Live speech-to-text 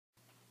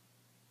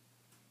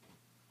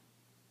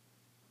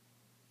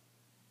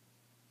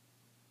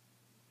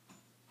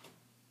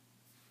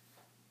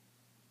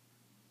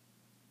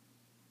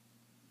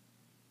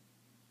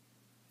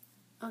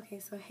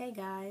Okay, so hey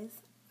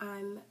guys,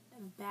 I'm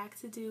back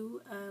to do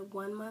a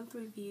 1 month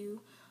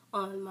review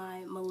on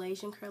my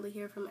Malaysian curly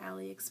hair from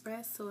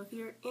Aliexpress. So if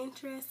you're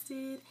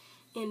interested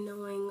in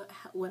knowing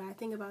what I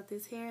think about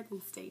this hair,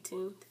 then stay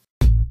tuned.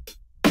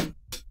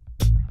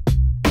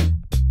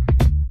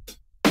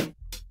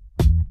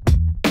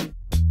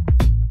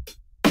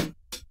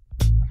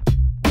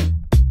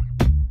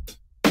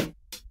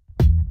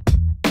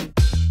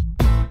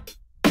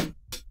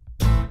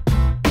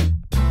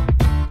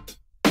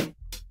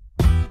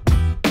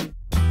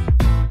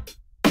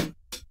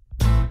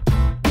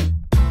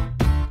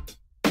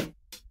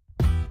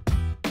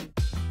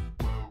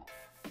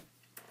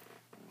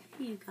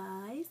 You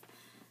guys,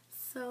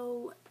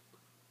 so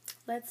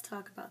let's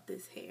talk about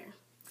this hair.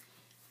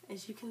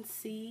 As you can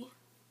see,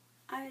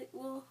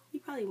 you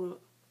probably won't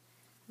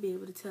be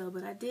able to tell,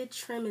 but I did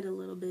trim it a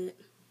little bit.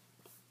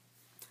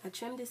 I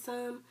trimmed it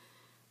some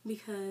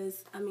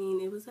because,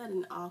 it was at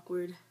an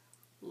awkward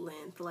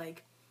length.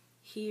 Like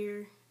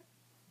here,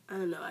 I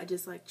don't know, I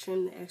just like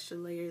trimmed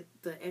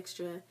the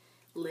extra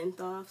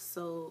length off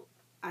so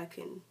I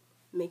can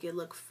make it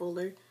look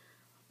fuller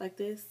like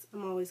this.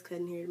 I'm always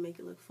cutting hair to make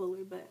it look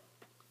fuller, but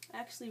I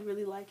actually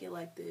really like it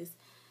like this.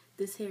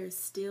 This hair is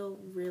still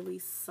really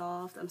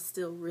soft. I'm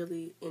still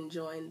really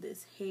enjoying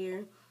this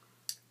hair.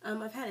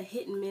 I've had a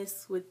hit and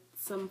miss with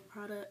some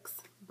products,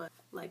 but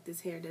like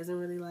this hair doesn't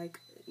really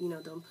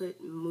don't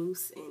put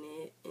mousse in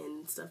it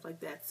and stuff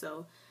like that.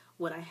 So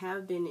what I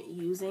have been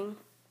using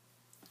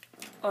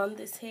on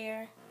this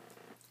hair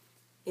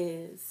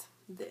is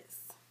this.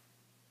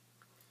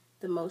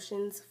 The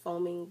Motions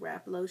Foaming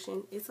Wrap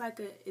Lotion. It's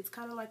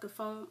kind of like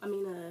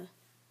a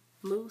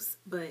mousse,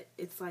 but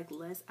it's like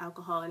less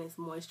alcohol and it's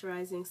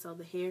moisturizing, so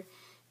the hair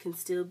can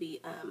still be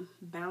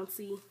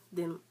bouncy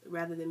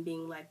rather than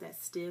being like that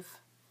stiff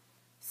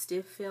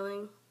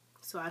feeling.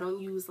 So I don't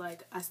use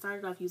I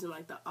started off using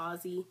like the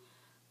Aussie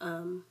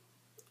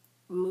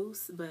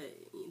mousse, but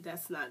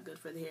that's not good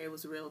for the hair. It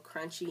was real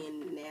crunchy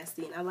and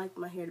nasty, and I like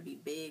my hair to be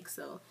big,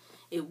 so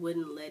it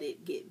wouldn't let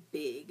it get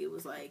big. It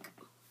was like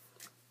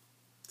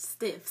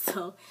stiff.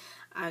 So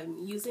I'm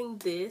using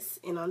this,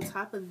 and on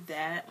top of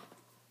that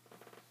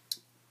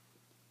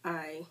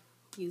I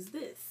use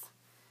this,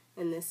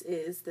 and this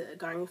is the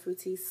Garnier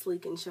Fructis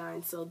Sleek and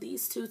Shine. So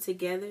these two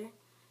together,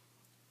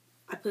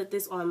 I put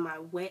this on my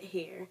wet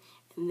hair,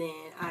 and then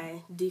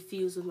I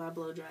diffuse with my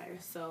blow dryer,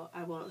 so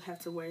I won't have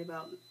to worry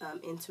about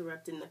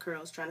interrupting the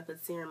curls trying to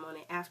put serum on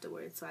it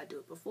afterwards. So I do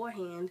it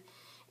beforehand,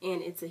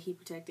 and it's a heat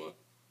protectant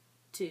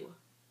too.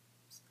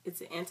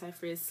 It's an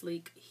anti-frizz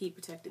sleek heat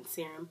protectant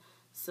serum,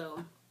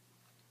 so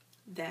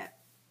that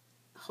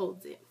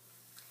holds it.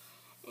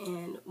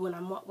 And when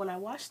I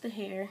wash the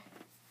hair,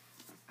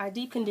 I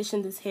deep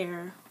condition this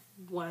hair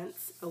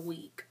once a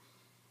week.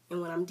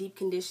 And when I'm deep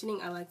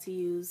conditioning, I like to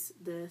use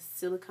the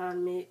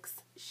Silicone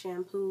Mix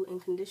shampoo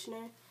and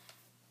conditioner.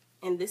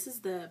 And this is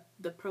the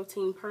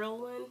Protein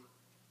Pearl one.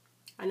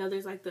 I know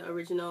there's like the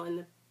original and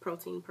the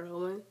Protein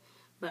Pearl one,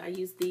 but I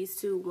use these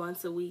two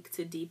once a week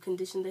to deep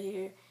condition the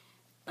hair.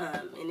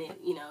 And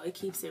it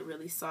keeps it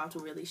really soft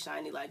and really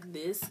shiny. Like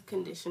this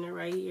conditioner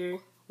right here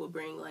will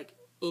bring like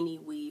any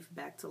weave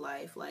back to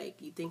life. Like,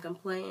 you think I'm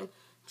playing?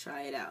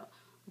 Try it out.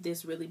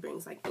 This really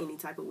brings like any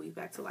type of weave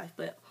back to life.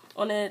 But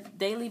on a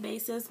daily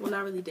basis, well,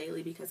 not really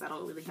daily because I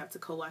don't really have to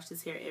co-wash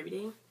this hair every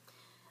day.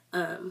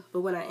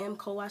 But when I am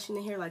co-washing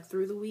the hair, like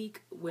through the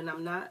week, when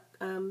I'm not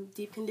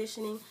deep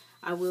conditioning,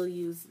 I will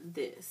use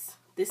this.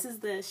 This is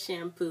the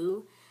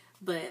shampoo,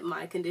 but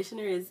my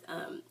conditioner is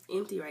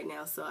empty right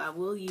now, so I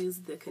will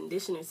use the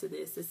conditioner to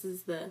this. This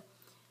is the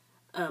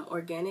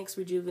Organics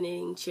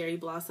Rejuvenating Cherry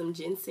Blossom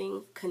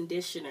Ginseng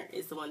Conditioner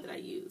is the one that I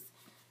use.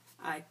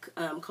 I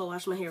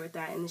co-wash my hair with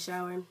that in the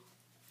shower,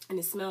 and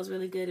it smells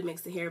really good. It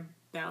makes the hair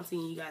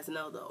bouncy. You guys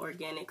know the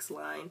Organics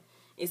line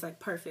is like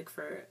perfect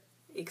for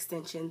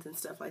extensions and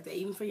stuff like that,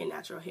 even for your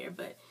natural hair,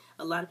 but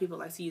a lot of people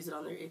like to use it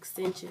on their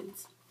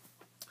extensions.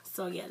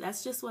 So yeah,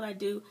 that's just what I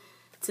do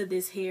to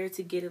this hair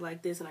to get it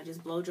like this, and I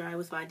just blow dry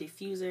with my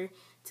diffuser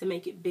to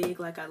make it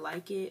big like I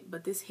like it.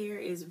 But this hair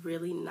is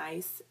really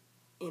nice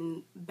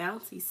and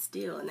bouncy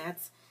still, and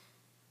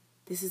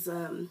this is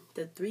the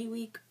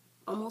 3-week,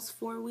 almost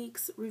 4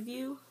 weeks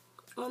review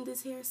on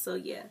this hair. So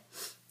yeah,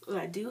 and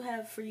I do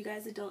have, for you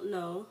guys that don't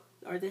know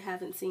or that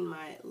haven't seen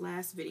my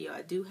last video,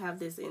 I do have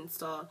this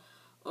installed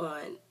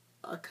on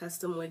a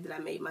custom wig that I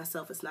made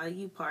myself. It's not a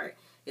U-part,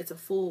 it's a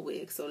full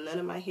wig, so none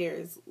of my hair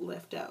is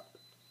left out.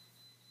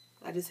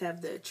 I just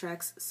have the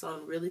tracks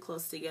sewn really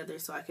close together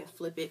so I can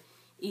flip it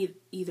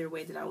either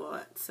way that I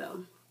want.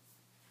 So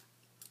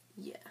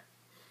yeah.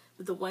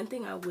 But the one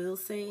thing I will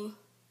say,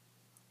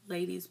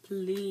 ladies,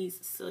 please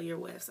seal your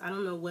wefts. I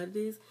don't know what it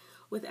is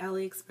with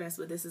AliExpress,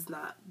 but this is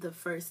not the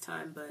first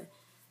time. But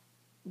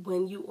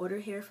when you order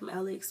hair from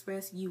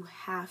AliExpress, you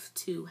have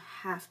to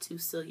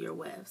seal your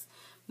wefts,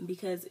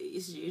 because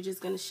you're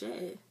just going to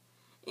shed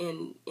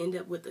and end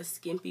up with a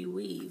skimpy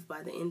weave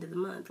by the end of the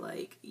month.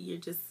 Like, you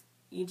just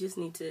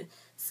need to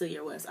seal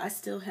your wefts. I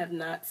still have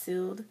not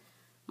sealed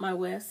my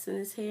wefts in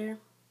this hair,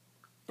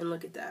 and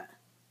look at that.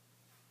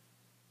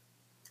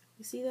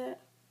 You see that?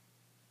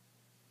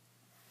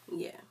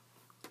 Yeah.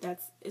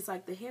 It's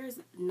like the hair is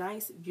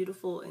nice,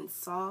 beautiful, and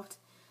soft,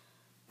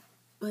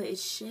 but it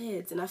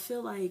sheds, and I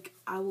feel like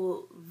I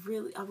would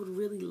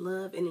really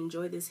love and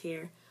enjoy this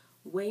hair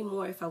way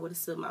more if I would have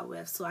sealed my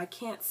wefts. So I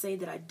can't say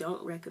that I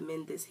don't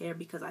recommend this hair,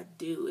 because I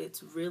do.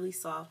 It's really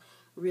soft,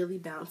 really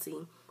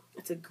bouncy.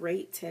 It's a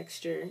great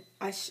texture.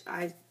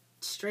 I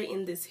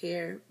straightened this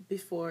hair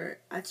before.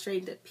 I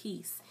straightened a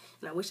piece,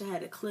 and I wish I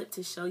had a clip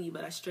to show you,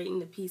 but I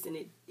straightened the piece and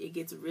it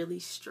gets really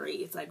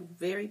straight. It's like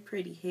very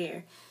pretty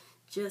hair.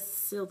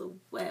 Just seal the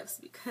wefts,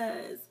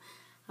 because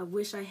I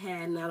wish I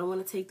had, and I don't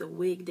want to take the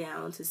wig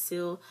down to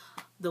seal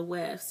the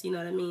wefts, you know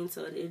what I mean?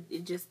 So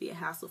it'd just be a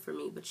hassle for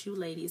me, but you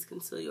ladies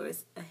can seal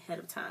yours ahead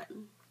of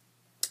time.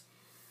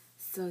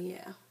 So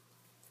yeah,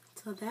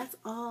 so that's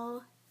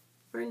all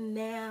for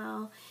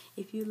now.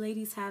 If you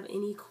ladies have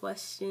any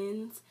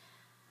questions,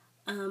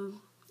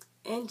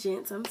 and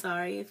gents, I'm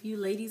sorry, if you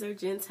ladies or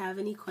gents have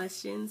any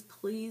questions,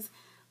 please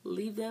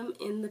leave them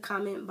in the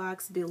comment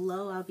box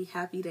below. I'll be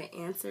happy to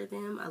answer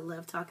them. I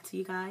love talking to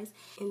you guys.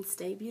 And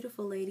stay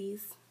beautiful,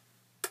 ladies.